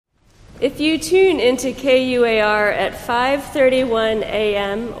If you tune into KUAR at 5:31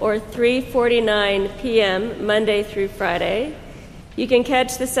 a.m. or 3:49 p.m. Monday through Friday, you can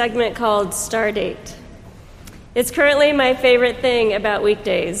catch the segment called Stardate. It's currently my favorite thing about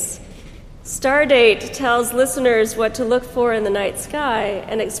weekdays. Stardate tells listeners what to look for in the night sky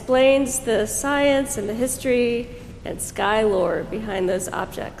and explains the science and the history and sky lore behind those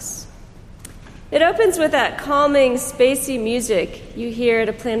objects. It opens with that calming, spacey music you hear at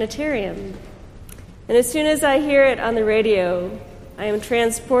a planetarium. And as soon as I hear it on the radio, I am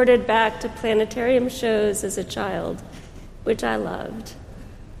transported back to planetarium shows as a child, which I loved.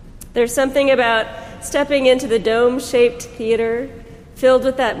 There's something about stepping into the dome-shaped theater, filled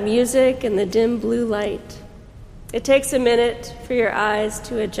with that music and the dim blue light. It takes a minute for your eyes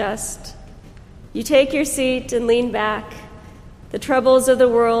to adjust. You take your seat and lean back. The troubles of the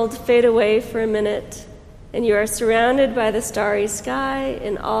world fade away for a minute, and you are surrounded by the starry sky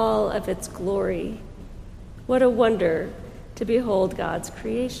in all of its glory. What a wonder to behold God's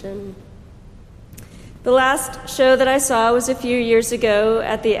creation. The last show that I saw was a few years ago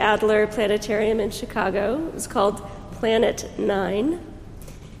at the Adler Planetarium in Chicago. It was called Planet 9.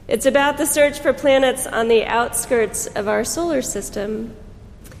 It's about the search for planets on the outskirts of our solar system.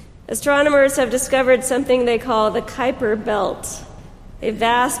 Astronomers have discovered something they call the Kuiper Belt, a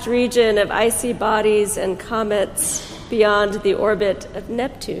vast region of icy bodies and comets beyond the orbit of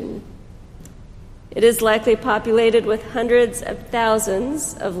Neptune. It is likely populated with hundreds of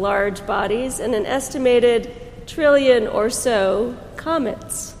thousands of large bodies and an estimated trillion or so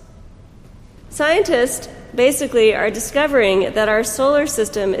comets. Scientists basically are discovering that our solar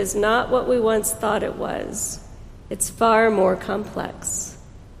system is not what we once thought it was. It's far more complex.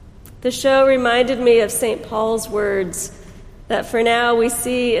 The show reminded me of St. Paul's words that for now we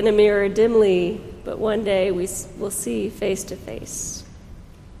see in a mirror dimly, but one day we will see face to face.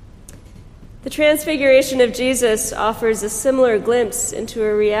 The Transfiguration of Jesus offers a similar glimpse into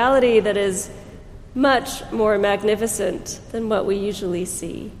a reality that is much more magnificent than what we usually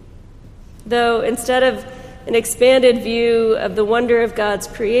see. Though instead of an expanded view of the wonder of God's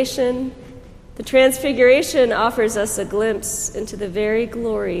creation, the Transfiguration offers us a glimpse into the very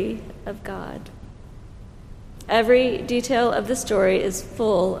glory of God. Every detail of the story is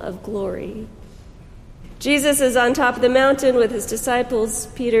full of glory. Jesus is on top of the mountain with his disciples,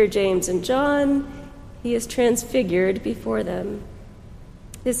 Peter, James, and John. He is transfigured before them.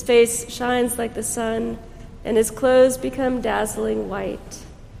 His face shines like the sun, and his clothes become dazzling white.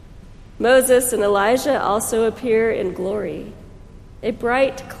 Moses and Elijah also appear in glory. A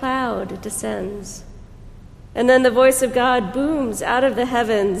bright cloud descends. And then the voice of God booms out of the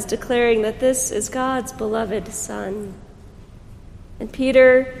heavens, declaring that this is God's beloved Son. And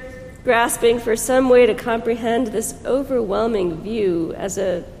Peter, grasping for some way to comprehend this overwhelming view as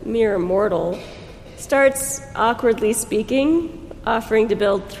a mere mortal, starts awkwardly speaking, offering to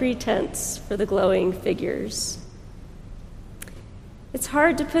build 3 tents for the glowing figures. It's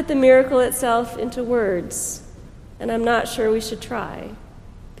hard to put the miracle itself into words, and I'm not sure we should try,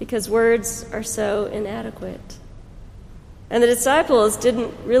 because words are so inadequate. And the disciples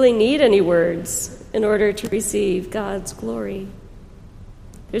didn't really need any words in order to receive God's glory.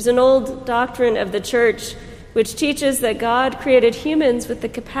 There's an old doctrine of the church which teaches that God created humans with the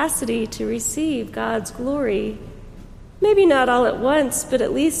capacity to receive God's glory, maybe not all at once, but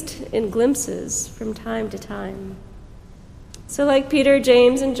at least in glimpses from time to time. So like Peter,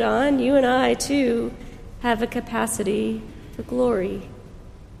 James, and John, you and I, too, have a capacity for glory.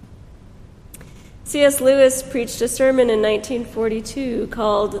 C.S. Lewis preached a sermon in 1942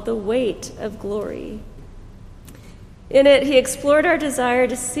 called The Weight of Glory. In it, he explored our desire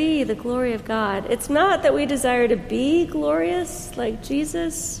to see the glory of God. It's not that we desire to be glorious like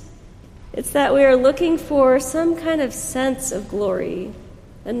Jesus. It's that we are looking for some kind of sense of glory,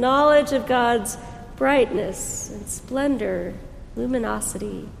 a knowledge of God's brightness and splendor,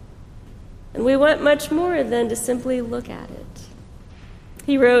 luminosity. And we want much more than to simply look at it.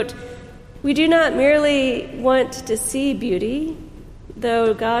 He wrote, "We do not merely want to see beauty,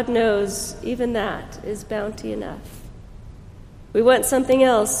 though God knows even that is bounty enough. We want something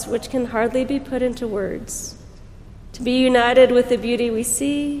else which can hardly be put into words, to be united with the beauty we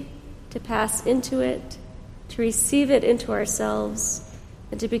see, to pass into it, to receive it into ourselves,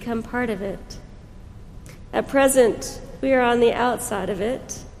 and to become part of it. At present, we are on the outside of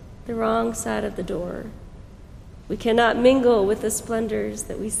it, the wrong side of the door. We cannot mingle with the splendors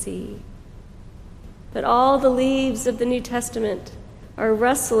that we see. But all the leaves of the New Testament are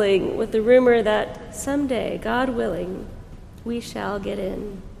rustling with the rumor that someday, God willing, we shall get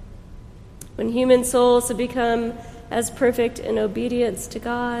in. When human souls have become as perfect in obedience to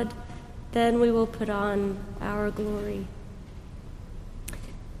God Then we will put on our glory.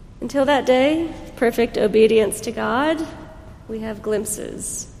 Until that day, perfect obedience to God, we have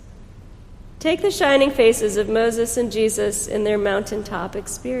glimpses. Take the shining faces of Moses and Jesus in their mountaintop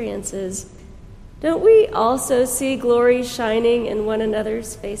experiences. Don't we also see glory shining in one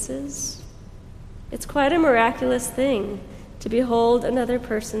another's faces? It's quite a miraculous thing to behold another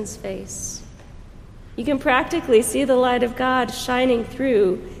person's face. You can practically see the light of God shining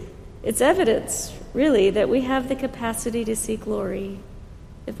through. It's evidence, really, that we have the capacity to see glory,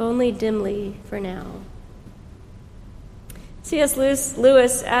 if only dimly for now. C.S.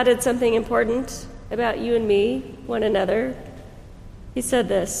 Lewis added something important about you and me, one another. He said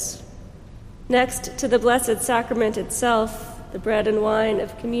this: next to the Blessed Sacrament itself, the bread and wine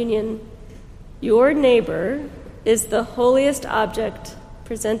of communion, your neighbor is the holiest object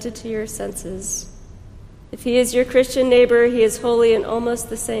presented to your senses. If he is your Christian neighbor, he is holy in almost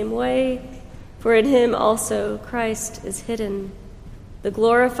the same way, for in him also Christ is hidden. The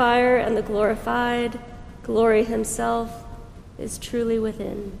glorifier and the glorified, glory himself, is truly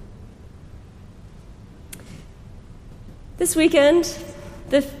within. This weekend,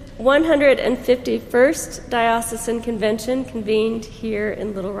 the 151st Diocesan Convention convened here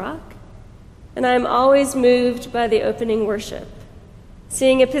in Little Rock, and I am always moved by the opening worship,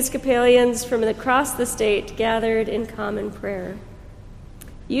 seeing Episcopalians from across the state gathered in common prayer.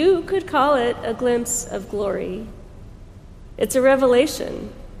 You could call it a glimpse of glory. It's a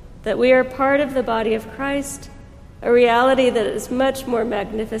revelation that we are part of the body of Christ, a reality that is much more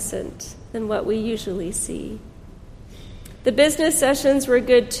magnificent than what we usually see. The business sessions were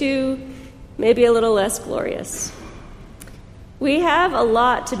good too, maybe a little less glorious. We have a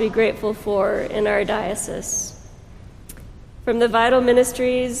lot to be grateful for in our diocese, from the vital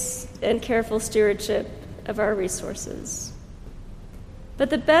ministries and careful stewardship of our resources.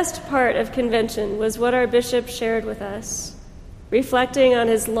 But the best part of convention was what our bishop shared with us, reflecting on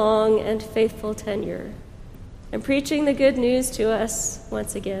his long and faithful tenure and preaching the good news to us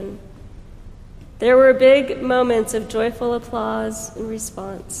once again. There were big moments of joyful applause and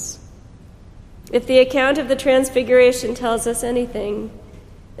response. If the account of the Transfiguration tells us anything,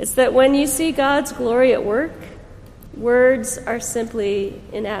 it's that when you see God's glory at work, words are simply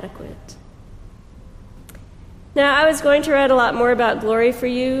inadequate. Now, I was going to write a lot more about glory for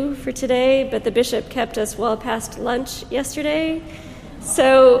you for today, but the bishop kept us well past lunch yesterday,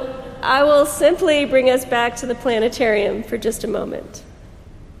 so I will simply bring us back to the planetarium for just a moment.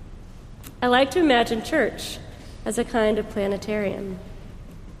 I like to imagine church as a kind of planetarium.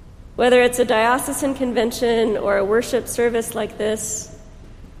 Whether it's a diocesan convention or a worship service like this,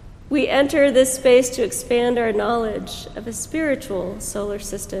 we enter this space to expand our knowledge of a spiritual solar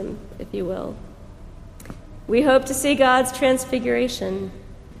system, if you will. We hope to see God's transfiguration,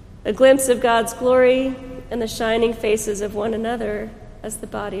 a glimpse of God's glory, and the shining faces of one another as the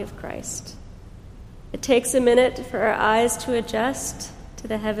body of Christ. It takes a minute for our eyes to adjust to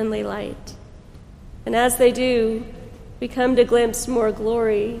the heavenly light. And as they do, we come to glimpse more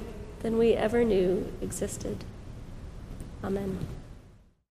glory than we ever knew existed. Amen.